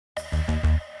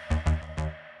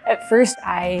At first,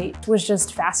 I was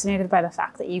just fascinated by the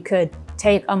fact that you could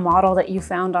take a model that you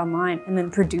found online and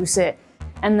then produce it.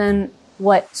 And then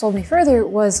what sold me further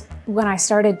was when I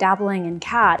started dabbling in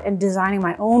CAD and designing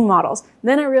my own models.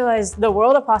 Then I realized the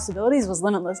world of possibilities was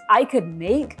limitless. I could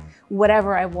make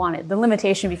whatever I wanted. The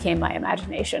limitation became my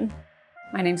imagination.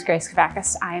 My name's Grace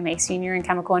Kovakas. I am a senior in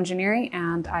chemical engineering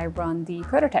and I run the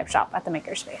prototype shop at the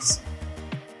Makerspace.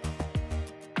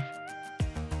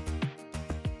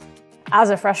 As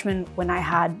a freshman, when I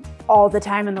had all the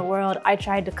time in the world, I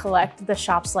tried to collect the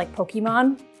shops like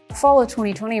Pokemon. Fall of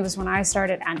 2020 was when I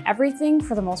started, and everything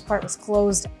for the most part was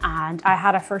closed. And I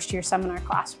had a first-year seminar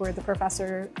class where the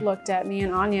professor looked at me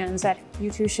and Anya and said,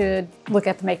 "You two should look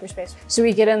at the Makerspace." So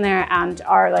we get in there and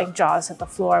our jaws hit the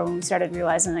floor when we started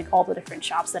realizing all the different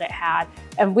shops that it had.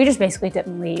 And we just basically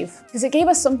didn't leave because it gave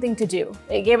us something to do.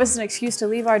 It gave us an excuse to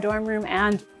leave our dorm room,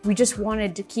 and we just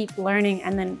wanted to keep learning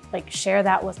and then share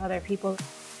that with other people.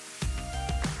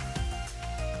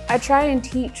 I try and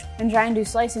teach and try and do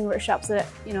slicing workshops that,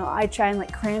 I try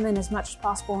and cram in as much as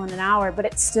possible in an hour, but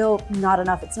it's still not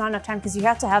enough. It's not enough time because you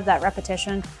have to have that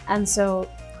repetition. And so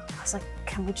I was like,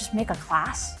 can we just make a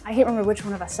class? I can't remember which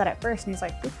one of us said it first. And he's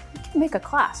like, we can make a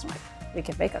class. I'm like, we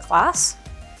can make a class?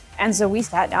 And so we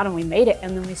sat down and we made it,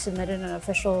 and then we submitted an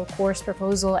official course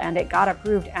proposal and it got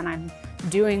approved, and I'm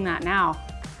doing that now.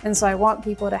 And so I want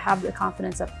people to have the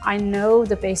confidence that I know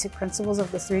the basic principles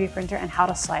of the 3D printer and how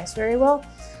to slice very well,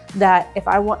 that if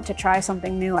I want to try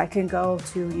something new, I can go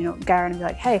to, Garen and be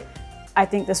like, hey, I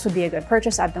think this would be a good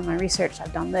purchase. I've done my research,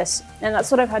 I've done this. And that's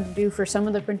what I've had to do for some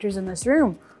of the printers in this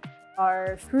room.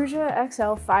 Our Prusa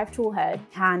XL 5-tool head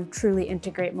can truly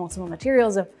integrate multiple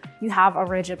materials if you have a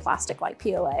rigid plastic like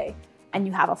PLA and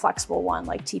you have a flexible one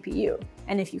like TPU.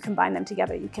 And if you combine them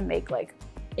together, you can make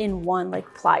in one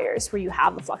pliers where you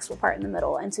have the flexible part in the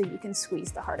middle, and so you can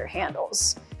squeeze the harder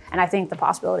handles. And I think the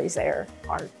possibilities there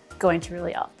are going to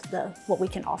really up what we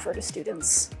can offer to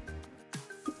students.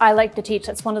 I like to teach.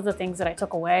 That's one of the things that I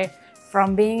took away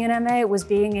from being in MA, was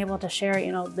being able to share,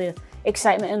 the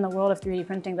excitement in the world of 3D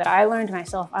printing that I learned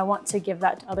myself. I want to give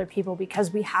that to other people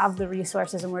because we have the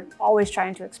resources and we're always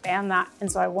trying to expand that. And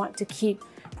so I want to keep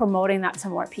promoting that to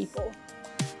more people.